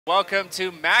Welcome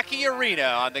to Mackey Arena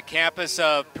on the campus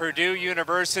of Purdue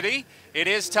University. It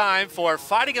is time for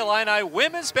Fighting Illini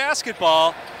women's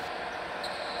basketball.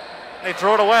 They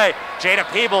throw it away. Jada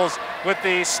Peebles with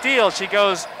the steal. She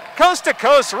goes coast to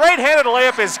coast. Right-handed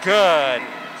layup is good.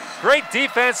 Great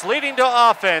defense leading to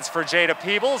offense for Jada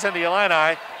Peebles and the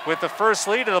Illini with the first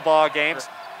lead of the ball games.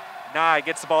 Nye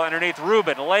gets the ball underneath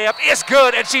Rubin. Layup is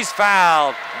good, and she's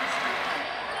fouled.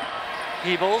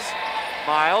 Peebles,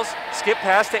 Miles, skip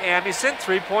pass to Amundsen.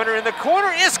 Three-pointer in the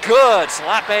corner is good.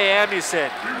 Slap A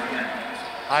Amundsen.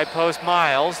 High post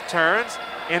Miles turns.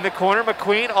 In the corner,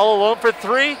 McQueen all alone for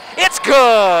three. It's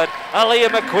good! Aaliyah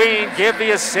McQueen give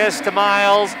the assist to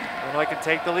Miles. Illinois can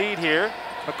take the lead here.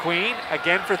 McQueen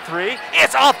again for three.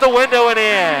 It's off the window and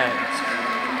in.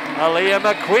 Aaliyah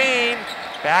McQueen,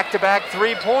 back-to-back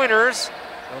three-pointers.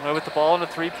 Illinois with the ball in a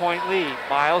three-point lead.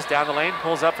 Miles down the lane,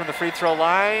 pulls up from the free throw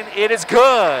line. It is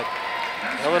good.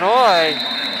 Illinois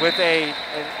with an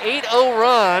 8-0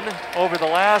 run over the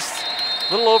last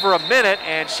little over a minute,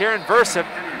 and Sharon Versup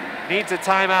needs a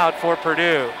timeout for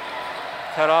Purdue.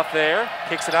 Cut off there,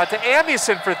 kicks it out to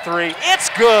Amundsen for three. It's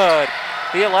good.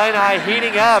 The Illini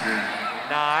heating up.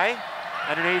 Nye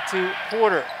underneath to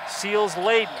Porter, seals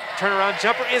Layden. Turnaround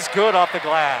jumper is good off the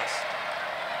glass.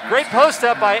 Great post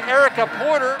up by Erica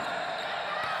Porter.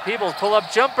 Peebles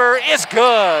pull-up jumper is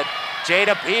good.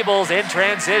 Jada Peebles in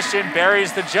transition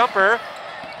buries the jumper.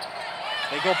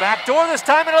 They go back door this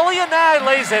time, and Aaliyah Nye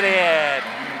lays it in.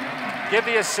 Give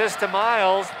the assist to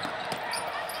Miles.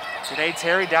 Janae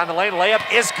Terry down the lane, layup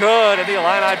is good, and the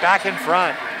Illini back in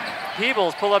front.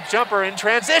 Peebles pull-up jumper in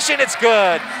transition, it's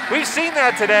good. We've seen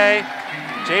that today.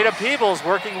 Jada Peebles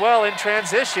working well in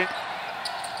transition.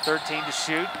 13 to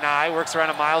shoot. Nye works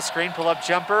around a Miles screen, pull-up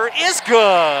jumper is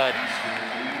good.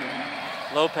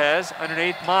 Lopez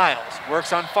underneath Miles,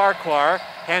 works on Farquhar,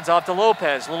 hands off to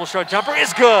Lopez. Little short jumper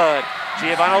is good.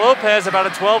 Giovanna Lopez, about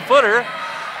a 12-footer.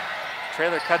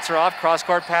 Trailer cuts her off,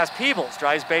 cross-court pass Peebles,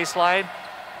 drives baseline,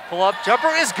 pull-up jumper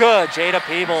is good. Jada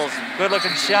Peebles,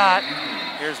 good-looking shot.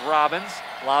 Here's Robbins,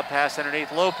 lob pass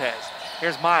underneath Lopez.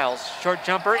 Here's Miles, short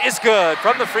jumper is good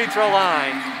from the free throw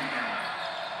line.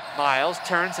 Miles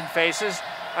turns and faces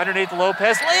underneath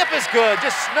Lopez. Layup is good,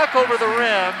 just snuck over the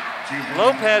rim.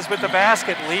 Lopez with the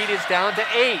basket, lead is down to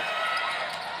 8.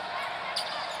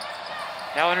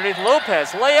 Now underneath Lopez,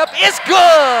 layup is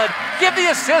good! Give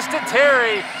the assist to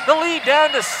Terry. The lead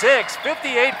down to 6,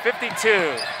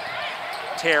 58-52.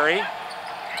 Terry,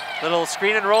 little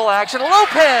screen and roll action.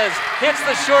 Lopez hits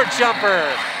the short jumper.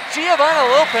 Giovanna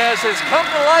Lopez has come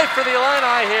to life for the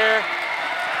Illini here.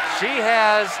 She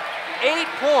has 8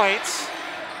 points.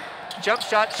 Jump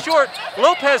shot short.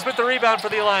 Lopez with the rebound for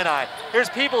the Illini. Here's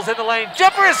Peebles in the lane.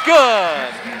 Jumper is good.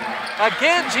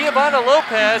 Again, Giovanna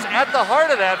Lopez at the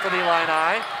heart of that for the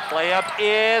Illini. Layup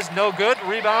is no good.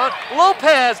 Rebound.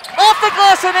 Lopez off the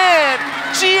glass and in.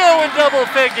 Gio in double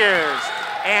figures.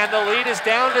 And the lead is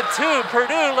down to 2.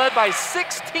 Purdue led by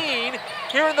 16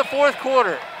 here in the fourth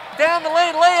quarter. Down the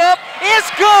lane, layup is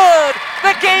good.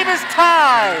 The game is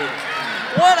tied.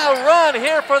 What a run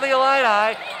here for the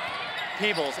Illini.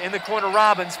 Peebles in the corner,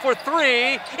 Robbins for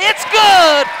three. It's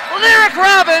good! Lyric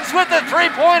Robbins with the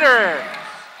three-pointer.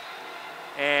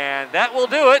 And that will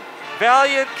do it.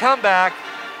 Valiant comeback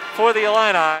for the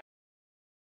Illini.